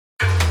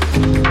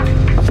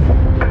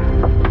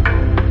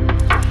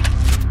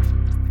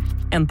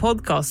En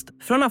podcast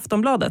från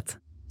Aftonbladet.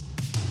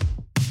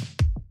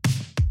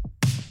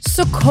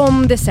 Så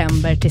kom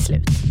december till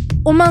slut.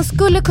 Och man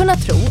skulle kunna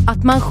tro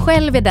att man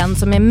själv är den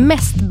som är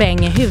mest bäng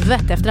i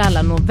huvudet efter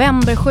alla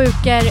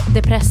novembersjukor,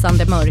 det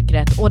pressande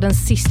mörkret och den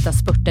sista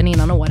spurten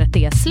innan året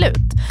är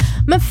slut.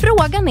 Men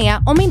frågan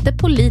är om inte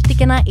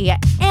politikerna är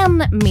än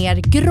mer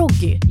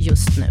groggy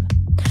just nu.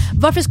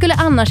 Varför skulle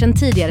annars en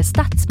tidigare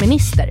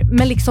statsminister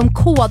med liksom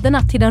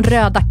koderna till den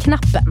röda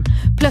knappen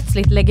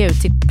plötsligt lägga ut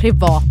sitt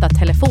privata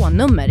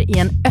telefonnummer i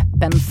en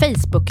öppen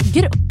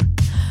Facebookgrupp?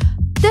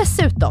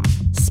 Dessutom,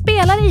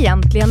 spelar det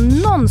egentligen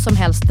någon som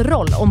helst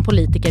roll om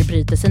politiker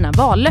bryter sina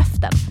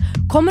vallöften?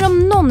 Kommer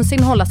de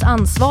någonsin hållas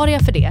ansvariga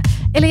för det?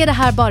 Eller är det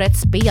här bara ett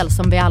spel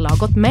som vi alla har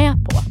gått med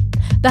på?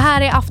 Det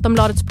här är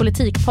Aftonbladets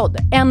politikpodd,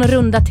 en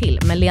runda till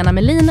med Lena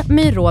Mellin,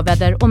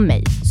 Rohwedder och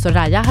mig,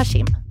 Soraya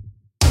Hashim.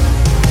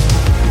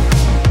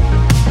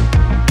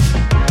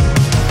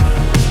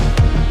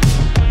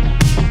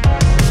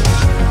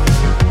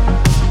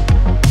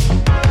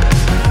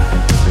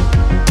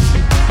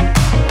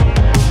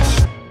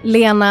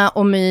 Lena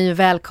och My,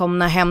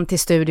 välkomna hem till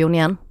studion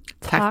igen.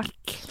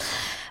 Tack.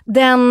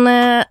 Den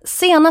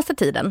senaste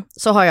tiden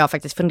så har jag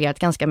faktiskt funderat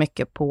ganska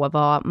mycket på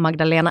vad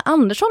Magdalena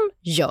Andersson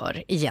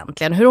gör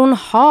egentligen. Hur hon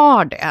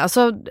har det.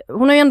 Alltså,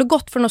 hon har ju ändå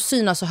gått från att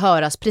synas och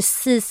höras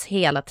precis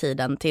hela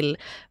tiden till,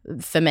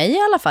 för mig i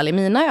alla fall, i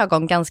mina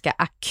ögon, ganska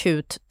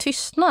akut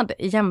tystnad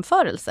i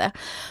jämförelse.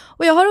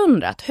 Och jag har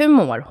undrat, hur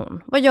mår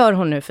hon? Vad gör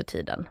hon nu för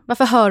tiden?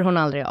 Varför hör hon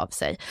aldrig av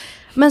sig?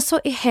 Men så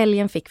i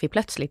helgen fick vi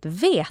plötsligt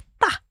veta.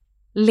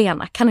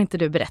 Lena, kan inte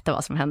du berätta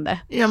vad som hände?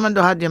 Ja, men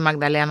då hade ju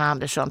Magdalena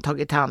Andersson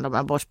tagit hand om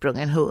en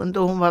bortsprungen hund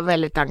och hon var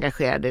väldigt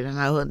engagerad i den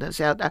här hunden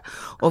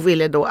och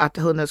ville då att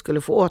hunden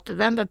skulle få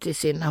återvända till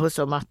sin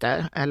husse och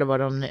matte, eller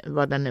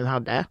vad den nu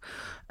hade,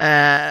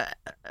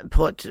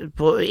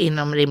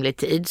 inom rimlig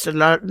tid.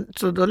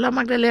 Så då la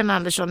Magdalena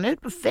Andersson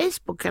ut på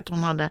Facebook att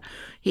hon hade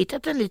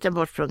hittat en liten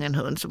bortsprungen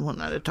hund som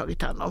hon hade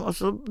tagit hand om, och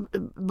så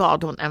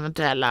bad hon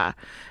eventuella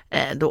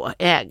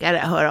ägare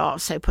höra av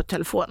sig på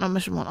telefonnummer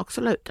som hon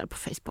också la ut där på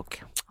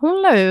Facebook.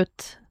 Hon la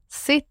ut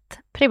sitt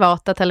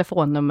privata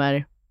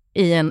telefonnummer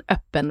i en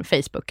öppen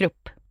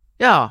Facebookgrupp.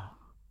 Ja,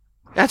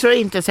 jag tror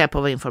inte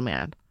Säpo var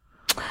informerad.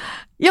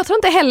 Jag tror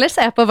inte heller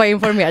Säpo var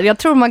informerad. Jag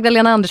tror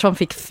Magdalena Andersson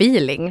fick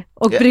feeling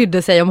och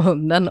brydde sig om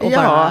hunden och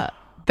bara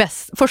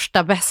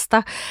första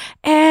bästa.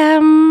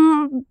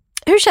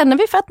 Hur känner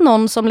vi för att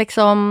någon som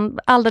liksom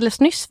alldeles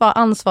nyss var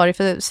ansvarig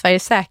för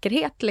Sveriges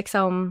säkerhet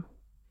liksom...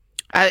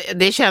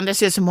 Det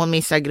kändes ju som hon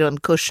missade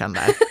grundkursen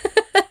där.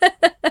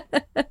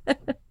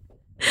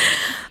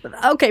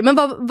 Okej, men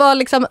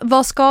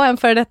vad ska en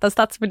före detta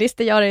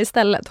statsminister göra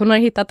istället? Hon har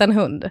hittat en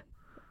hund.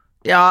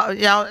 Ja,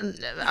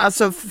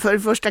 alltså för det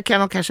första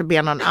kan hon kanske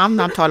be någon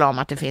annan tala om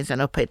att det finns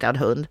en upphittad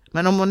hund.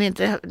 Men om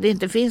det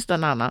inte finns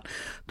någon annan,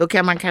 då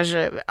kan man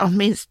kanske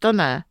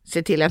åtminstone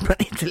se till att man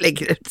inte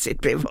lägger ut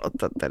sitt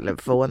privata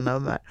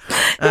telefonnummer.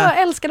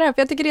 Jag älskar det här,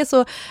 för jag tycker det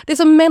är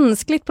så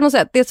mänskligt på något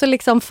sätt. Det är så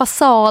liksom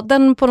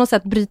fasaden på något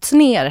sätt bryts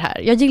ner här.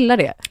 Jag gillar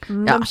det.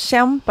 De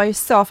kämpar ju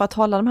så för att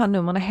hålla de här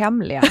numren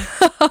hemliga.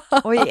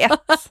 Och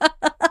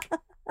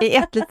i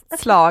ett litet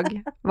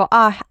slag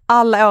var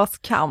alla års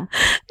kamp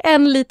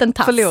en liten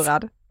tass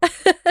förlorad.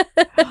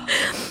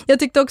 Jag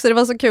tyckte också det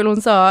var så kul,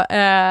 hon sa,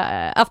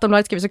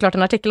 Aftonbladet skrev såklart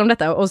en artikel om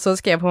detta och så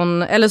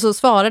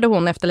svarade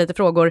hon efter lite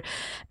frågor.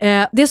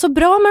 Det är så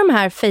bra med de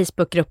här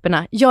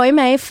Facebookgrupperna, jag är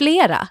med i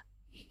flera.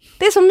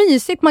 Det är så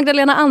mysigt,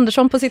 Magdalena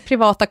Andersson på sitt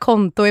privata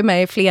konto är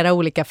med i flera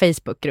olika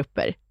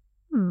Facebookgrupper.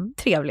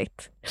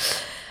 Trevligt.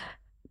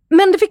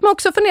 Men det fick man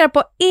också fundera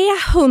på,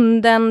 är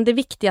hunden det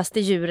viktigaste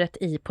djuret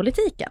i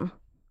politiken?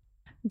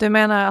 Du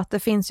menar att det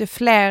finns ju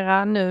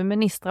flera nu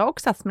ministrar och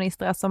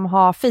statsministrar som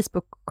har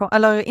Facebook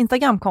eller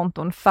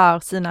Instagramkonton för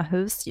sina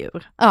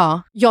husdjur.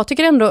 Ja, jag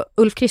tycker ändå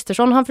Ulf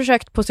Kristersson har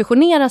försökt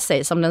positionera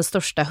sig som den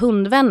största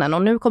hundvännen,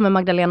 och nu kommer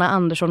Magdalena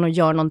Andersson och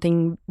gör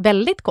någonting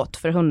väldigt gott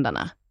för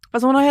hundarna.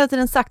 Fast hon har hela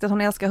tiden sagt att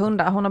hon älskar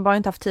hundar, hon har bara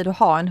inte haft tid att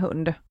ha en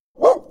hund.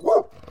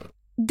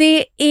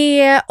 Det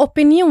är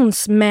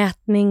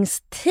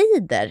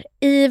opinionsmätningstider.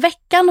 I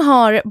veckan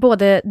har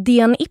både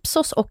DN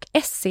Ipsos och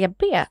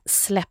SCB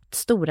släppt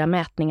stora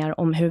mätningar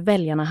om hur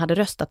väljarna hade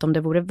röstat om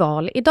det vore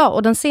val idag.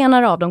 Och den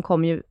senare av dem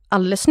kom ju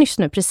alldeles nyss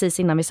nu, precis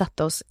innan vi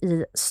satte oss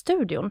i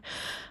studion.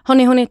 Har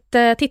ni hunnit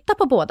titta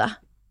på båda?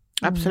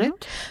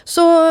 Absolut.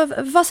 Så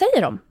vad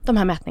säger de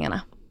här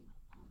mätningarna?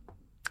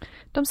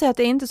 De säger att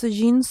det är inte så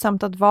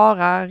gynnsamt att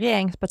vara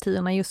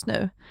regeringspartierna just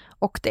nu.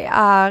 Och det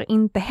är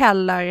inte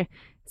heller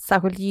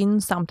särskilt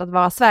gynnsamt att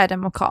vara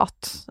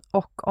sverigedemokrat.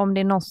 Och om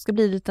det är någon som ska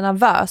bli lite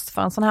nervös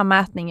för en sån här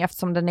mätning,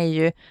 eftersom det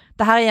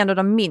här är ändå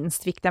de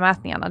minst viktiga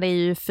mätningarna, det är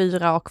ju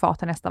 4 år kvar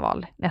till nästa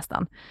val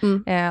nästan,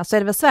 så är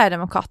det väl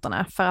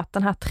Sverigedemokraterna, för att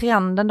den här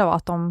trenden då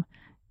att de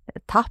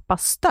tappar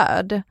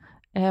stöd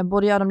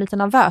borde göra dem lite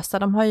nervösa.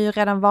 De har ju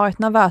redan varit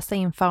nervösa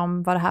inför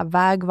om vad det här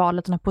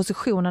vägvalet, den här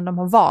positionen de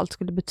har valt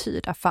skulle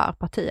betyda för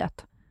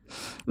partiet.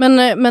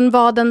 Men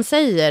vad den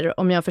säger,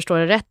 om jag förstår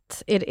det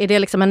rätt, är det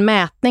liksom en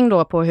mätning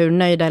då på hur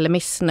nöjda eller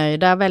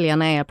missnöjda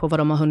väljarna är på vad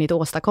de har hunnit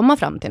åstadkomma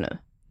fram till nu?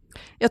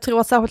 Jag tror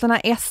att särskilt den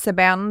här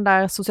SCB:n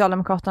där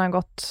Socialdemokraterna har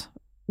gått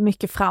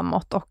mycket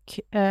framåt och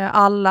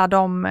alla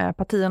de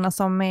partierna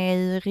som är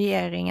i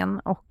regeringen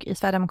och i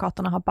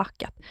Sverigedemokraterna har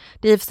backat.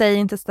 Det är i och för sig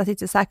inte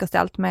statistiskt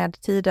säkerställt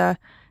med tidigare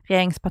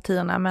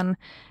regeringspartierna, men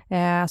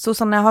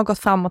sossarna har gått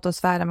framåt och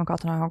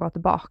Sverigedemokraterna har gått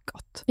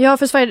bakåt. Ja,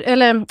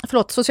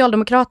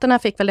 Socialdemokraterna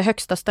fick väl det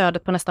högsta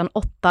stödet på nästan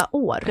 8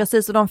 år.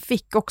 Precis, och de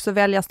fick också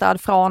välja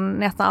stöd från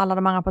nästan alla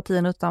de andra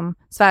partierna utom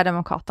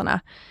Sverigedemokraterna.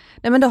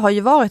 Nej, men det har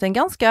ju varit en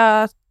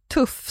ganska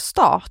tuff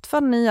start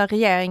för den nya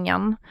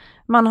regeringen.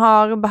 Man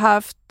har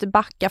behövt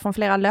backa från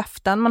flera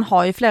löften. Man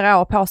har ju flera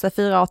år på sig,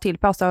 4 år till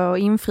på sig att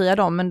infria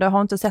dem, men det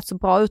har inte sett så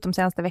bra ut de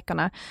senaste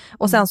veckorna.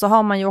 Och sen så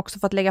har man ju också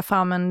fått lägga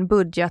fram en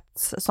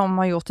budget som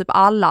har gjort typ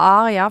alla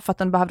arga, för att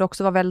den behövde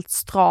också vara väldigt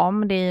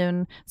stram. Det är ju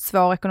en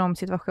svår ekonomisk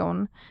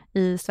situation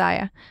i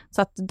Sverige.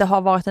 Så att det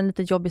har varit en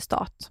lite jobbig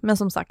start. Men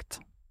som sagt,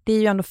 det är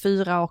ju ändå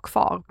 4 år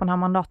kvar på den här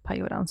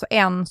mandatperioden. Så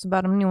så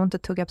bör de nog inte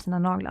tugga på sina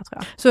naglar,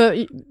 tror jag.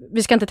 Så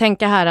vi ska inte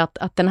tänka här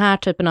att den här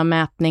typen av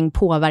mätning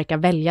påverkar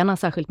väljarna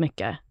särskilt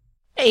mycket?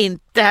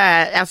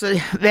 Inte, alltså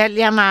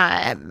väljarna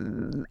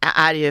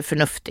är ju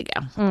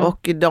förnuftiga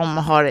och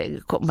de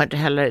kommer inte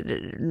heller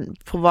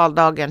på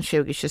valdagen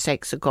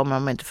 2026 så kommer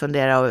de inte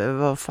fundera över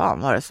vad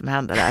fan var det som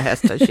hände där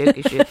hösten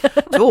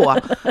 2022.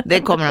 Det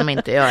kommer de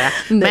inte göra.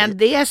 Men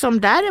det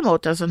som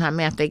däremot en sån här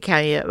mätning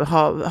kan ju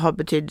ha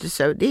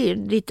betydelse, det är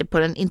lite på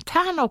den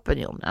interna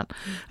opinionen.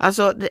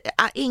 Alltså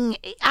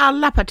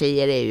alla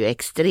partier är ju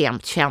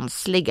extremt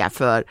känsliga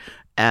för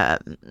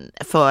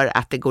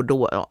att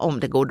om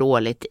det går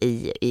dåligt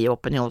i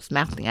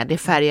opinionsmätningar. Det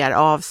färgar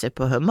av sig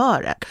på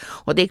humöret.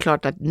 Och det är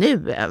klart att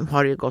nu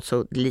har det gått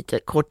så lite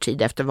kort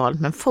tid efter valet,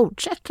 men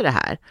fortsätter det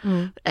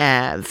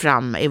här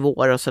fram i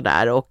vår och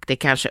sådär, och det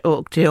kanske,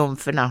 och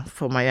triumferna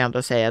får man ju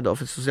ändå säga då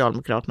för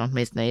Socialdemokraterna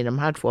åtminstone i de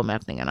här 2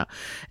 mätningarna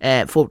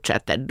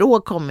fortsätter, då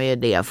kommer ju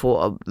det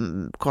få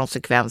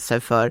konsekvenser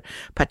för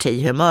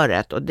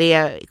partihumöret, och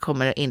det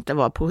kommer inte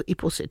vara i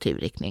positiv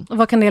riktning. Och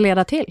vad kan det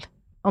leda till?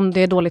 Om det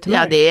är dåligt humör?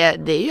 Ja,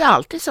 det är ju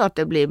alltid så att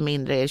det blir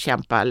mindre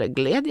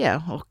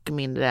kämpaglädje och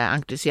mindre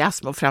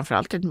entusiasm och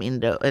framförallt ett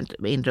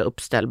mindre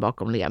uppställ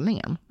bakom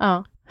ledningen.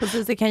 Ja,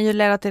 precis. Det kan ju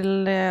leda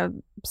till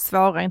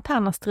svåra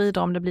interna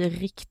strider om det blir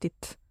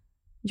riktigt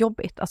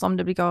jobbigt, alltså om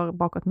det går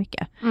bakåt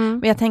mycket.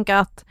 Men jag tänker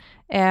att...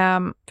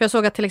 För jag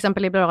såg att till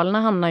exempel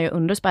Liberalerna hamnar ju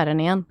under spärren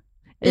igen.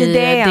 I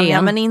DN,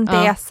 ja, men inte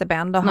i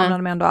SCB:n, då hamnar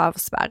de ändå över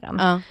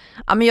spärren.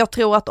 Ja, men jag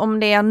tror att om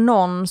det är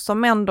någon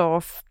som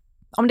ändå...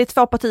 Om det är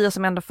 2 partier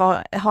som ändå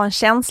får ha en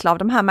känsla av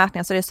de här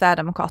mätningarna, så är det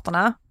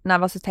Sverigedemokraterna,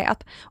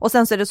 nervositet. Och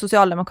sen så är det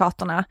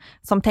Socialdemokraterna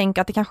som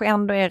tänker att det kanske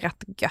ändå är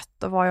rätt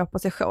gött att vara i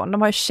opposition.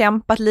 De har ju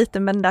kämpat lite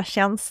med den där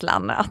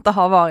känslan att det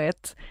har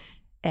varit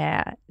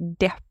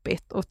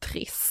deppigt och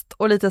trist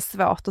och lite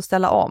svårt att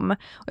ställa om.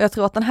 Och jag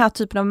tror att den här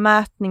typen av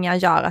mätningar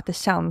gör att det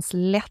känns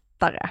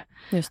lättare.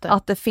 Just det.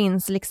 Att det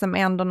finns liksom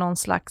ändå någon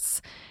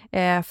slags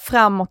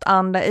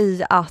framåtanda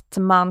i att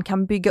man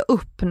kan bygga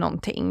upp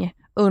någonting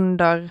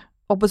under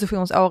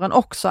oppositionsåren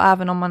också,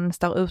 även om man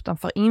står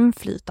utanför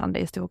inflytande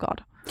i stor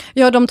grad.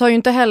 Ja, de tar ju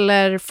inte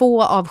heller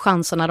få av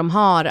chanserna de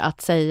har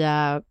att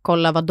säga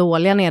kolla vad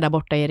dåliga ni är där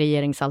borta i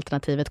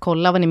regeringsalternativet,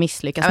 kolla vad ni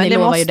misslyckas, ni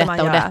lovar ju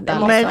detta och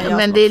detta.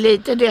 Men det är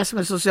lite det som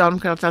är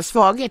Socialdemokraternas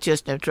svaghet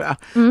just nu, tror jag.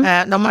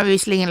 De har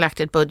visserligen lagt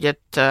ett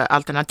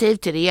budgetalternativ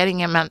till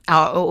regeringen, men,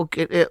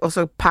 och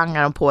så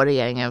pangar de på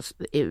regeringen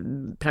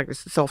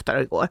praktiskt så ofta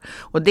det går.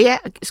 Och det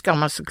ska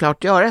man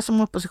såklart göra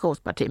som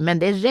oppositionsparti, men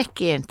det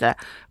räcker inte.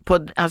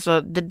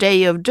 Alltså the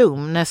day of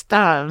doom,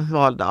 nästa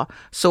valdag,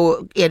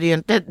 så är det ju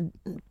inte,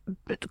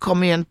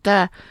 kommer ju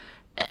inte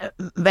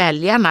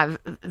väljarna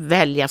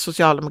välja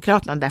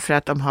Socialdemokraterna därför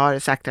att de har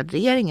sagt att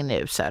regeringen är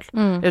usel.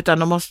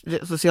 Utan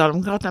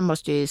Socialdemokraterna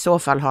måste ju i så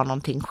fall ha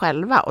någonting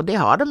själva, och det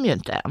har de ju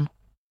inte än.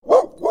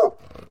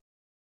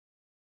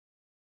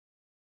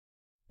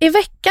 I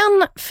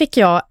veckan fick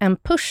jag en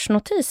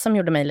pushnotis som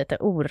gjorde mig lite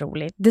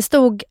orolig. Det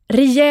stod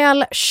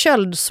rejäl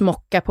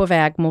köldsmocka på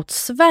väg mot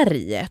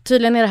Sverige.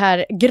 Tydligen är det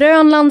här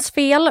Grönlands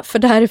fel, för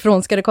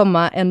därifrån ska det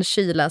komma en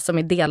kyla som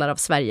i delar av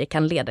Sverige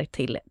kan leda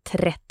till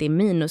 30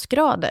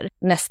 minusgrader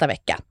nästa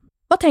vecka.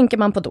 Vad tänker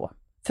man på då?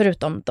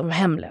 Förutom de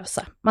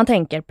hemlösa. Man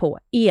tänker på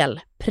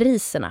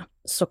elpriserna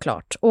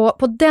såklart. Och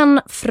på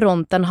den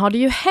fronten har det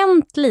ju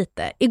hänt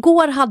lite.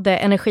 Igår hade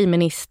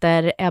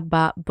energiminister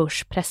Ebba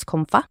Busch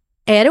presskonfa.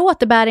 Är det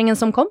återbäringen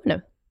som kommer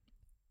nu?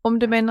 Om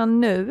du menar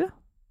nu,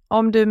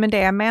 om du med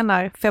det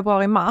menar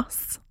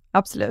februari-mars,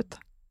 absolut.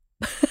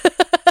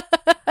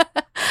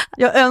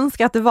 Jag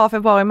önskar att det var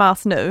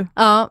februari-mars nu.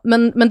 Ja,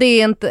 men det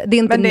är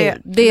inte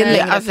nu. Det är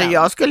längre alltså fram.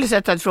 jag skulle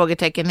sätta ett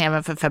frågetecken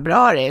även för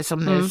februari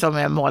som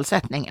är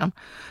målsättningen.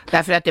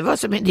 Därför att det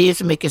är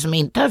så mycket som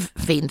inte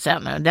finns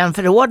ännu. Den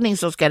förordning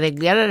som ska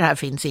reglera det här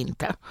finns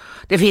inte.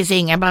 Det finns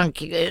inga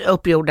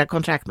uppgjorda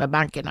kontrakt med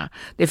bankerna.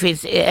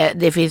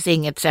 Det finns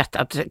inget sätt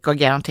att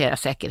garantera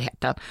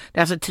säkerheten. Det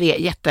är alltså 3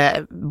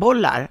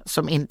 jättebollar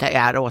som inte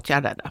är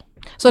åtgärdade.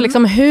 Så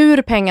liksom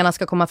hur pengarna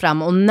ska komma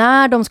fram och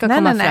när de ska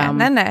komma fram.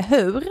 Nej,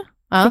 hur?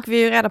 Ja. Fick vi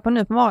ju reda på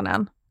nu på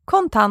morgonen.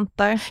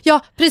 kontanter. Ja,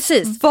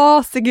 precis.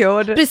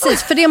 Varsågod.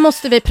 Precis, för det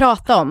måste vi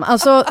prata om.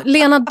 Alltså,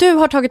 Lena, du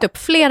har tagit upp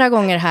flera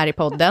gånger här i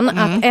podden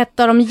att ett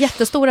av de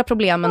jättestora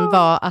problemen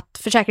var att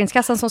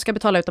Försäkringskassan som ska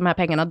betala ut de här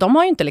pengarna, de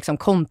har ju inte liksom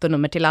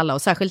kontonummer till alla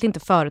och särskilt inte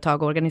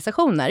företag och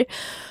organisationer.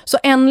 Så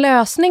en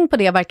lösning på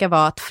det verkar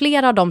vara att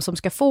flera av de som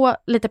ska få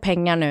lite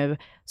pengar nu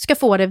ska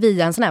få det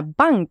via en sån här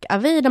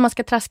bankavi där man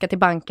ska traska till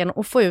banken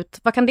och få ut,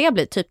 vad kan det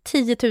bli? Typ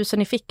 10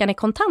 000 i fickan i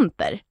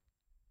kontanter.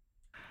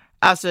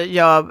 Alltså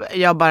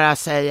jag bara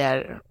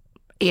säger,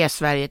 är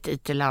Sverige ett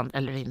IT-land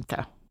eller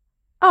inte?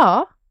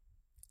 Ja.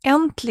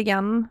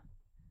 Äntligen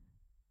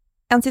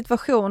en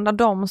situation där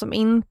de som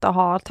inte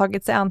har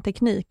tagit sig an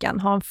tekniken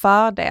har en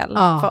fördel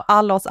för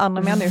alla oss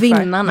andra människor.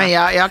 Vinnarna. Men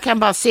jag kan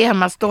bara se hur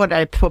man står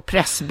där på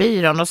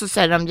Pressbyrån och så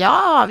säger de,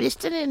 ja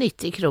visst är det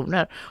 90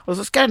 kronor. Och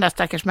så ska den där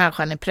stackars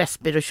människan i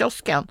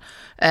Pressbyråkiosken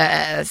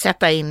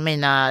sätta in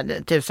mina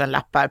 1000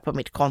 lappar på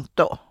mitt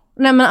konto.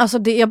 Nej men alltså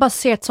jag bara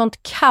ser ett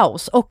sånt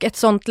kaos och ett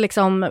sånt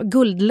liksom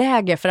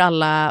guldläge för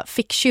alla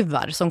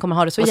ficktjuvar som kommer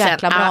ha det så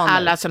jäkla bra nu.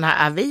 Alla såna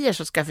här avier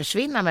som ska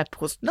försvinna med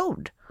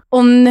Postnord.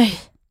 Åh nej.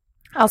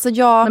 Alltså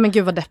nej men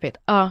gud vad deppigt.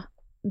 Ja.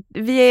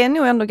 Vi är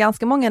nog ändå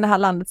ganska många i det här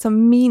landet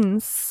som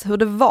minns hur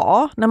det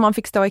var när man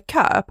fick stå i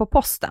kö på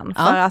posten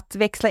för att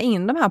växla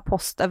in de här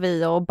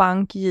postavier och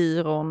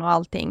bankgiron och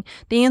allting.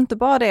 Det är inte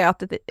bara det att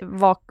det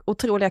var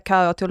otroliga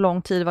köer och tog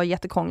lång tid, det var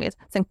jättekrångligt.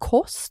 Sen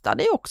kostade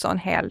det ju också en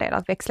hel del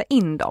att växla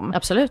in dem.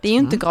 Absolut. Det är ju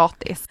inte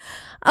gratis.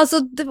 Alltså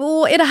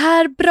är det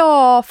här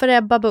bra för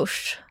Ebba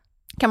Busch?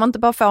 Kan man inte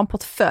bara få en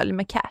portfölj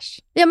med cash?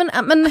 Ja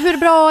men hur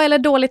bra eller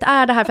dåligt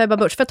är det här för Ebba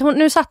Busch? För att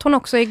nu satt hon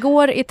också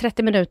igår i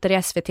 30 minuter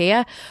i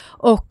SVT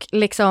och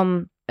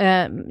liksom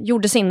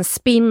gjorde sin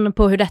spin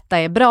på hur detta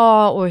är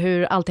bra och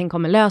hur allting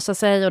kommer lösa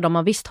sig och de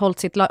har visst hållit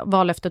sitt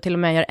vallöfte och till och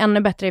med gör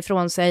ännu bättre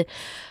ifrån sig.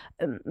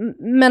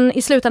 Men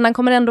i slutändan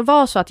kommer det ändå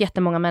vara så att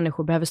jättemånga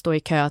människor behöver stå i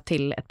kö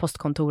till ett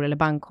postkontor eller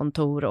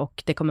bankkontor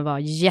och det kommer vara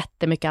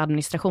jättemycket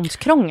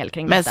administrationskrångel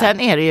kring men detta. Men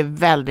sen är det ju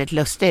väldigt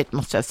lustigt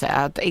måste jag säga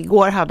att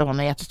igår hade hon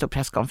en jättestor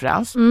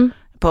presskonferens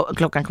på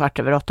klockan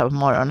 7:15 på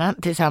morgonen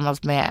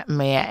tillsammans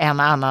med en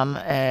annan,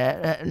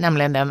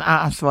 nämligen den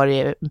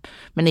ansvarige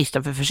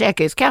ministern för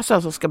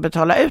Försäkringskassan som ska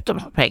betala ut de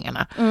här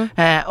pengarna.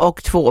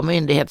 Och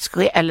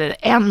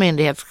en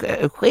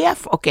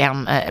myndighetschef och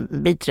en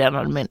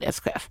biträdande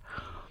myndighetschef.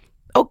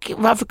 Och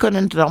varför kunde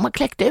inte de ha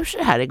kläckt ur sig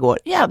det här igår?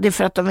 Ja, det är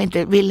för att de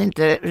vill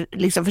inte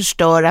liksom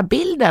förstöra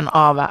bilden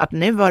av att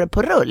nu var det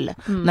på rull,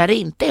 när det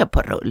inte är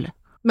på rull.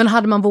 Men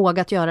hade man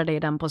vågat göra det i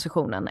den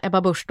positionen?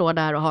 Ebba Busch står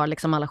där och har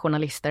liksom alla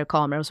journalister och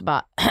kameror och så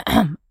bara,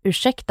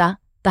 ursäkta,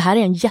 det här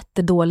är en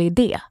jättedålig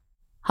idé.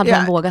 Hade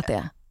man vågat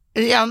det?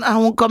 Ja,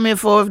 hon kommer ju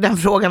få den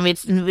frågan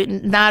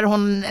när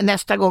hon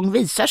nästa gång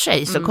visar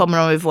sig så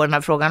kommer hon ju få den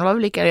här frågan. Det var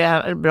väl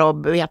lika bra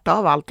att veta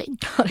av allting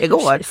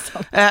igår.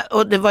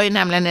 Och det var ju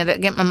nämligen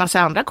en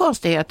massa andra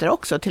konstigheter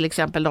också, till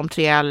exempel de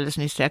 3 alldeles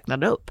nyss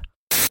räknade upp.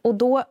 Och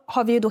då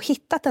har vi ju då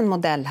hittat en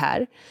modell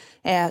här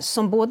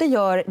som både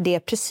gör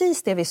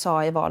precis det vi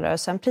sa i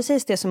valrörelsen,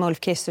 precis det som Ulf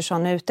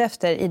Kristersson är ute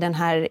efter i den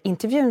här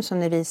intervjun som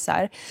ni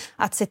visar,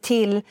 att se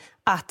till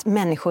att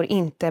människor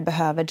inte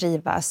behöver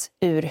drivas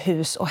ur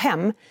hus och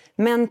hem,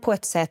 men på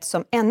ett sätt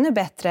som ännu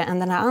bättre än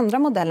den här andra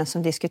modellen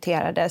som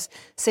diskuterades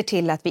ser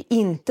till att vi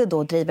inte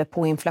då driver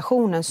på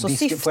inflationen. Så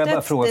syftet,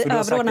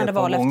 överordnade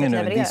vallöftet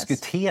levereras.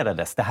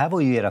 Diskuterades. Det här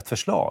var ju ert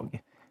förslag.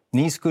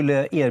 Ni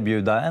skulle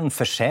erbjuda en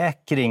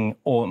försäkring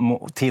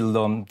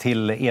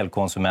till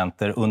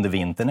elkonsumenter under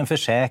vintern. En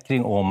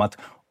försäkring om att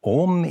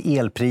om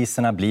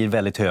elpriserna blir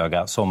väldigt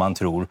höga som man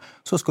tror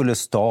så skulle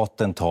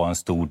staten ta en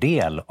stor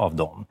del av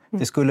dem.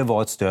 Det skulle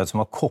vara ett stöd som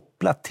var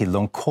kopplat till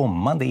de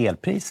kommande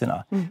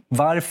elpriserna.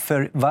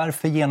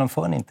 Varför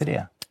genomför ni inte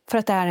det? För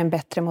att det är en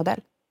bättre modell.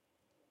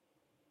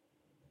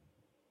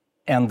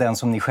 Än den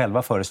som ni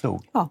själva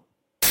föreslog? Ja.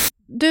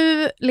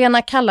 Du,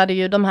 Lena, kallade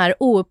ju de här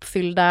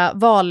ouppfyllda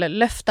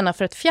vallöftena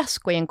för ett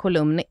fiasko i en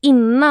kolumn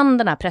innan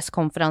den här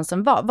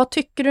presskonferensen var. Vad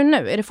tycker du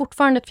nu? Är det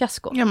fortfarande ett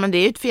fiasko? Ja, men det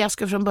är ju ett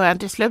fiasko från början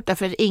till slut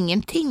därför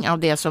ingenting av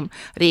det som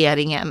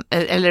regeringen,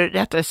 eller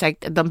rättare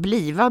sagt de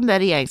blivande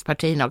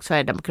regeringspartierna och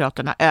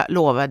Sverigedemokraterna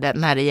lovade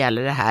när det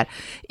gäller det här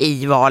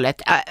i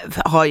valet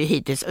har ju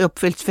hittills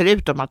uppfyllts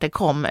förutom att det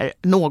kommer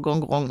någon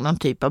gång någon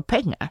typ av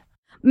pengar.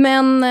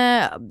 Men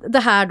det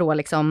här då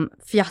liksom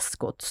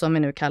fiaskot som vi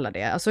nu kallar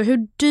det, alltså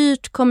hur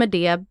dyrt kommer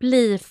det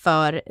bli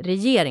för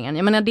regeringen?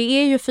 Jag menar det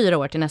är ju 4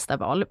 år till nästa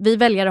val. Vi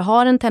väljare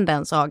har en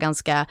tendens att ha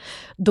ganska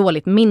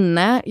dåligt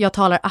minne. Jag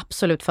talar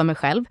absolut för mig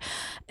själv.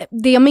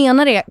 Det jag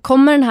menar är,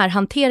 kommer den här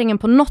hanteringen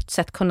på något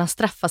sätt kunna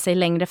straffa sig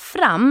längre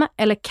fram?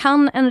 Eller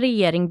kan en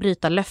regering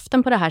bryta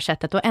löften på det här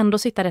sättet och ändå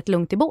sitta rätt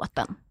lugnt i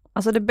båten?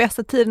 Alltså det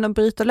bästa tiden att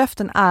bryta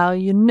löften är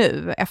ju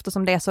nu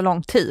eftersom det är så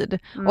lång tid.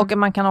 Och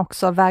man kan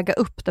också väga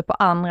upp det på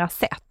andra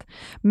sätt.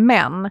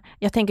 Men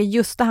jag tänker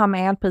just det här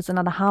med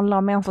elpriserna, när det handlar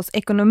om människors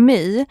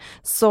ekonomi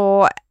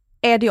så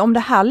är det om det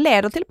här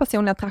leder till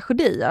personliga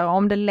tragedier,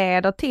 om det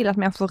leder till att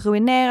människor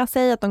ruinerar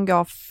sig, att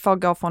de får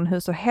gå från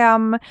hus och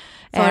hem.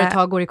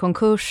 Företag går i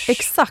konkurs.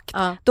 Exakt.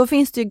 Då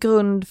finns det ju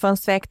grund för en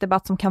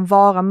svekdebatt som kan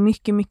vara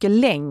mycket, mycket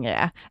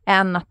längre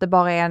än att det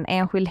bara är en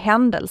enskild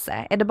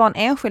händelse. Är det bara en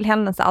enskild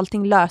händelse,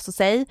 allting löser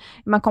sig,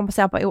 man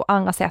kompenserar på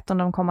andra sätt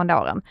under de kommande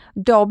åren,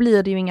 då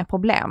blir det ju inga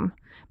problem.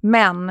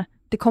 Men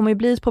det kommer ju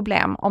bli ett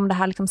problem om det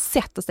här liksom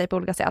sätter sig på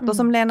olika sätt. Och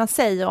som Lena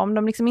säger, om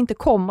de liksom inte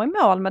kommer i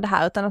mål med det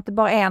här, utan att det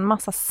bara är en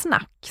massa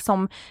snack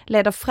som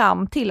leder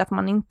fram till att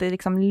man inte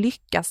liksom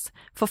lyckas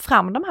få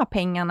fram de här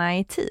pengarna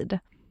i tid.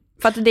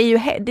 För att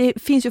det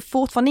finns ju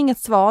fortfarande inget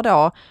svar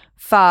då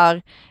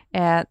för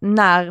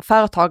när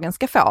företagen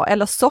ska få,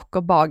 eller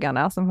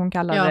sockerbagarna som hon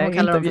kallade det. Ja, hon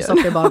kallade dem för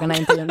sockerbagarna i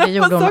intervjun. Det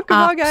gjorde hon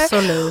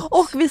absolut.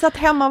 Och vi satt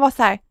hemma och var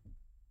så här,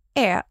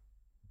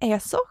 är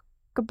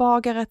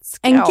sockerbagare ett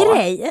skrå? En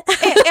grej?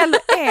 Eller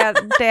är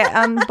det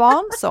en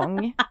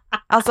barnsång?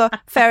 Alltså,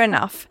 fair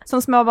enough.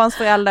 Som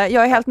småbarnsförälder,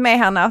 jag är helt med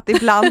henne att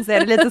ibland så är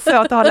det lite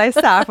svårt att hålla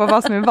isär på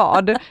vad som är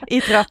vad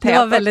i trötthet. Det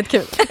var väldigt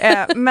kul.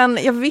 Men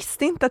jag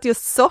visste inte att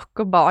just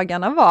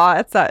sockerbagarna var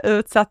ett så här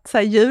utsatt så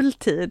här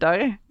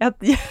jultider.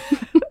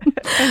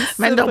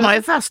 Men de har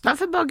ju fastnat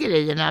för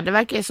bagerierna. Det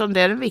verkar som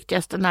det är den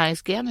viktigaste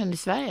näringsgrenen i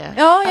Sverige.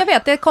 Ja, jag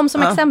vet. Det kom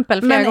som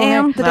exempel flera gånger. Men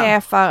är inte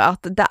det för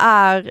att det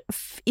är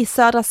i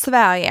södra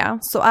Sverige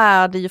så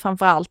är det ju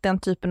framförallt den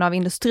typen av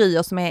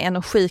industrier som är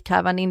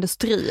energikrävande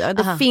industrier.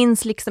 Det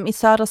finns liksom i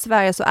södra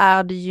Sverige så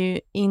är det ju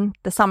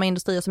inte samma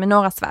industrier som i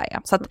norra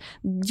Sverige. Så att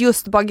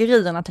just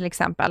bagerierna till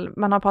exempel,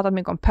 man har pratat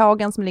mycket om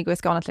Pågen som ligger i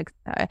Skåne,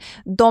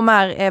 de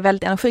är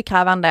väldigt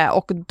energikrävande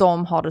och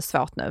de har det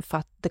svårt nu för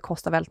att det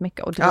kostar väldigt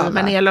mycket. Och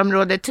men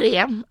elområde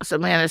 3,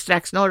 som är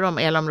strax norr om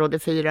elområde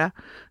 4,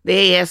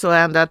 det är så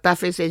ändå att där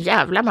finns en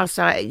jävla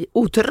massa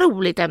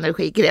otroligt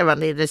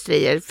energikrävande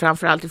industrier,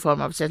 framförallt i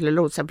form av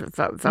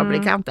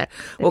cellulosafabrikanter.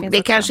 Och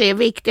det kanske är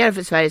viktigare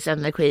för Sveriges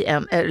energi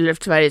eller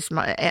för Sveriges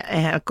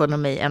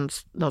ekonomi än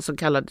de så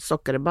kallade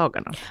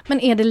sockerbagarna. Men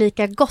är det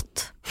lika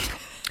gott?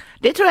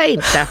 Det tror jag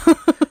inte.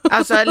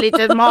 Alltså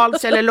lite mal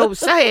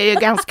cellulosa är ju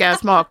ganska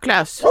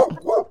smaklös.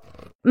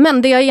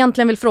 Men det jag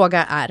egentligen vill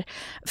fråga är,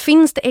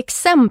 finns det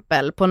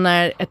exempel på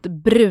när ett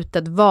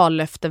brutet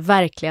vallöfte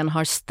verkligen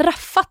har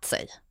straffat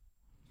sig?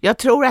 Jag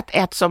tror att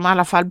ett som i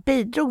alla fall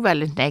bidrog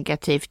väldigt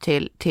negativt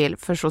till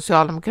för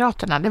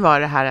Socialdemokraterna, det var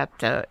det här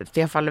att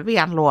Stefan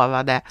Löfven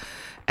lovade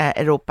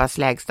Europas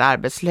lägsta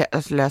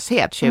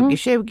arbetslöshet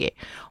 2020.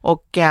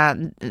 Och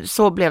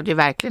så blev det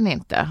verkligen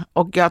inte.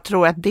 Och jag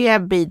tror att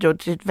det bidrog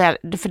till,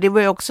 för det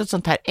var ju också ett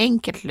sånt här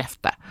enkelt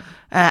löfte.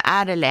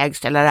 Är det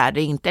lägst eller är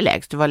det inte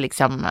lägst? Det var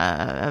liksom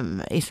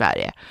i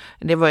Sverige.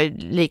 Det var ju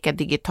lika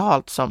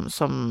digitalt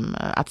som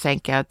att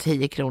sänka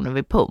 10 kronor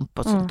vid pump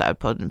och sånt där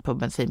på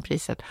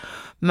bensinpriset.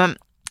 Men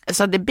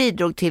så det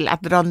bidrog till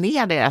att dra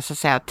ner deras så att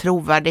säga,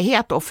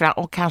 trovärdighet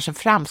och kanske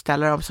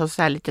framställa dem som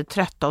så här lite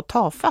trötta och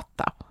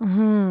tafatta.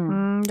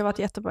 Det var ett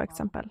jättebra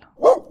exempel.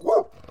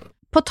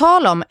 På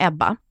tal om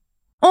Ebba,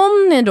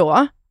 om ni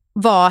då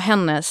var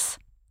hennes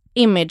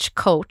image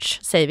coach,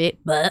 säger vi,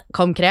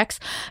 komkräks,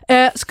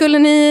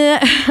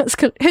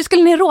 hur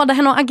skulle ni råda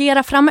henne att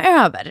agera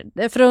framöver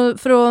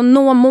för att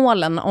nå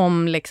målen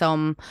om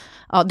liksom,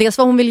 dels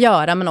vad hon vill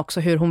göra men också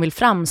hur hon vill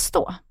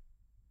framstå?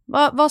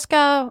 Vad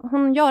ska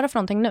hon göra för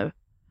någonting nu?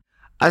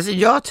 Alltså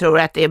jag tror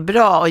att det är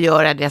bra att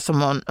göra det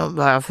som hon,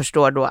 vad jag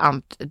förstår då,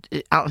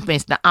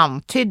 åtminstone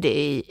antydde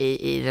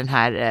i den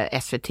här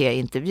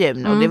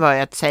SVT-intervjun. Och det var ju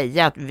att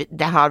säga att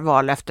det här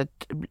vallöftet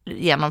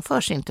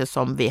genomförs inte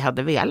som vi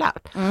hade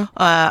velat.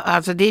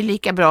 Alltså det är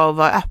lika bra att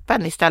vara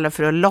öppen istället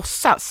för att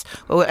låtsas.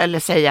 Eller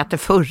säga att det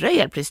förra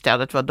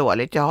elprisstödet var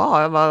dåligt.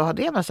 Jaha, vad har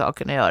det med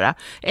saken att göra?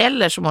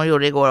 Eller som hon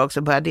gjorde igår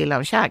också, börja dilla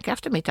om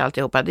kärnkraften mitt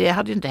alltihopa. Det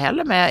hade ju inte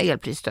heller med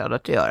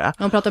elprisstödet att göra.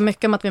 Hon pratar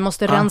mycket om att vi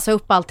måste rensa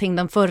upp allting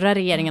den förra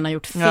regeringen har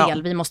gjort fel.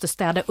 Ja. Vi måste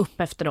städa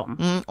upp efter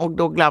dem. Och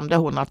då glömde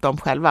hon att de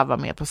själva var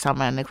med på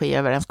samma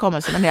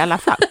energiöverenskommelse, men i alla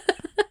fall.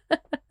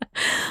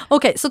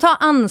 Okej, så ta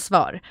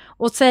ansvar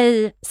och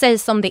säg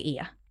som det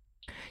är.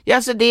 Ja,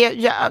 alltså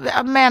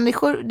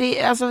människor,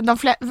 alltså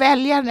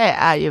väljare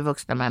är ju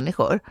vuxna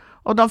människor.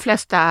 Och de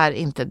flesta är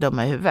inte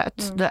dumma i huvudet.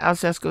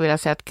 Alltså jag skulle vilja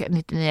säga att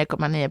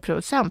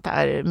 99,9%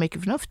 är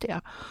mycket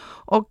förnuftiga.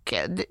 Och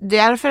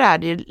därför är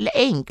det ju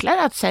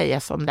enklare att säga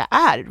som det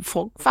är.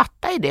 Folk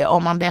fattar ju det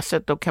om man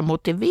dessutom kan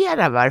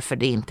motivera varför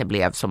det inte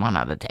blev som man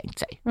hade tänkt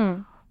sig.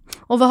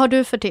 Och vad har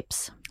du för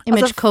tips?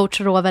 Image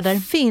coach Rohwedder.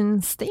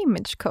 Finns det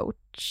image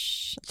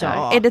coach?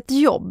 Ja. Är det ett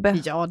jobb?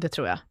 Ja, det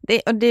tror jag.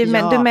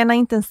 Men du menar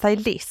inte en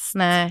stylist?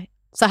 Nej,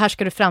 så här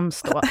ska du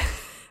framstå.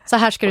 Så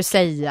här ska du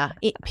säga.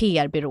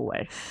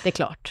 PR-byråer, det är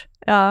klart.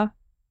 Ja.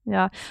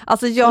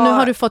 Alltså och nu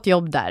har du fått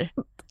jobb där.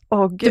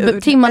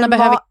 Gud, timmarna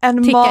behöver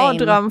en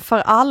mardröm för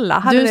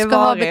alla. Du ska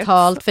ha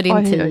betalt för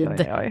din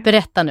tid. Oj.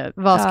 Berätta nu,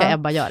 vad ska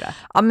Ebba göra?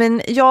 Ja,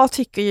 men jag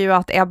tycker ju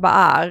att Ebba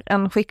är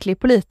en skicklig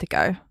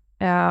politiker.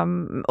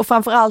 Och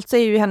framförallt så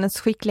är ju hennes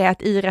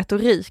skicklighet i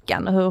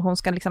retoriken, hur hon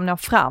ska liksom nå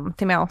fram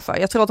till människor.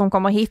 Jag tror att hon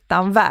kommer hitta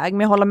en väg,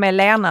 men jag håller med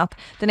Lena att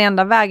den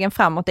enda vägen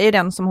framåt är ju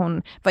den som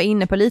hon var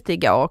inne på lite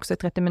igår också i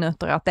 30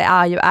 minuter, att det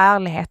är ju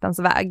ärlighetens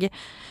väg.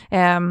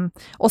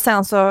 Och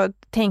sen så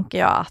tänker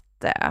jag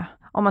att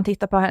om man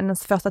tittar på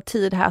hennes första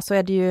tid här så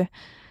är det ju,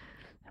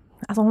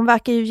 alltså hon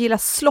verkar ju gilla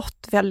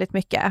slott väldigt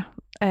mycket.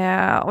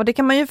 Och det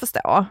kan man ju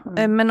förstå.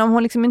 Men om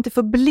hon liksom inte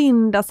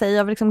förblinda sig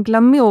av liksom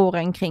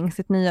glamouren kring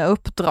sitt nya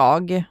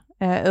uppdrag,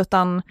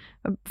 utan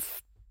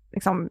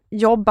liksom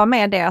jobba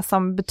med det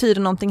som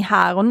betyder någonting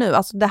här och nu.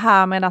 Alltså det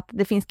här med att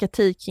det finns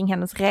kritik kring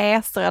hennes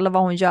resor eller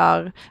vad hon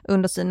gör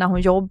när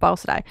hon jobbar och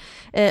sådär.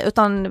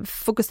 Utan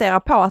fokusera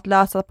på att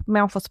lösa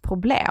människors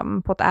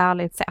problem på ett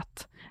ärligt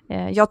sätt.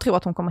 Jag tror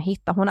att hon kommer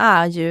hitta, hon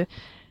är ju,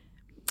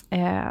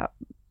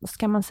 vad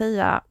ska man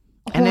säga,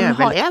 hon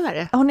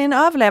är en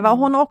överlevare. Och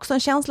hon har också en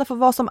känsla för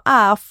vad som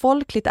är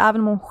folkligt,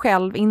 även om hon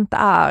själv inte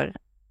är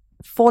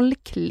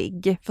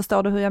folklig.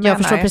 Förstår du hur jag menar? Jag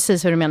förstår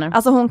precis hur du menar.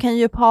 Alltså hon kan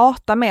ju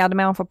prata med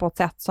människor på ett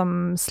sätt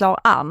som slår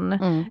an.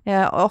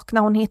 Och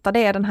när hon hittar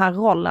det, den här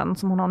rollen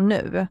som hon har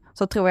nu,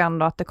 så tror jag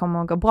ändå att det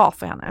kommer att gå bra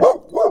för henne.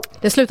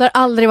 Det slutar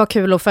aldrig vara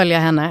kul att följa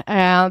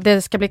henne.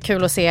 Det ska bli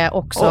kul att se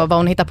också vad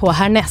hon hittar på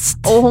härnäst.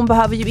 Och hon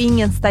behöver ju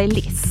ingen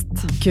stylist.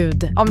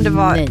 Gud, om det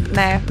var,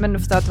 nej, men du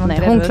förstår att det var nej,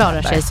 inte hon det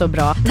klarar sig så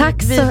bra.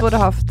 Tack, vi borde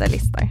ha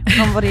stylister.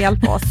 De borde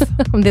hjälpa oss.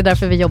 Det är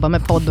därför vi jobbar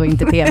med podd och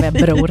inte tv,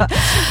 bror. Ja,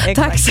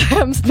 tack så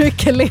hemskt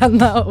mycket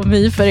Lena och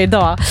My för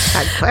idag.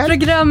 Tack själv.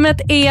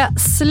 Programmet är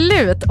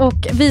slut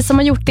och vi som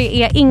har gjort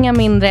det är inga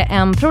mindre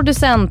än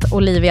producent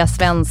Olivia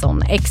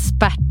Svenson,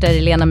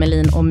 experter Lena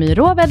Mellin och My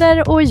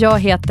Rohwedder, och jag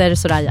heter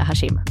Soraya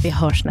Hashim. Vi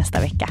hörs nästa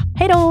vecka.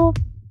 Hej då!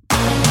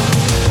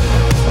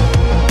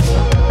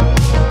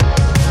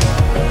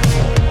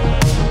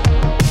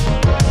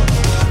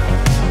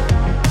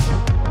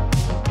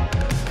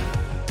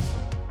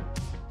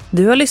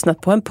 Du har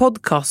lyssnat på en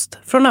podcast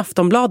från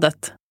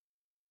Aftonbladet.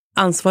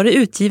 Ansvarig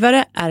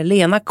utgivare är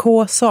Lena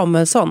K.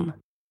 Samuelsson.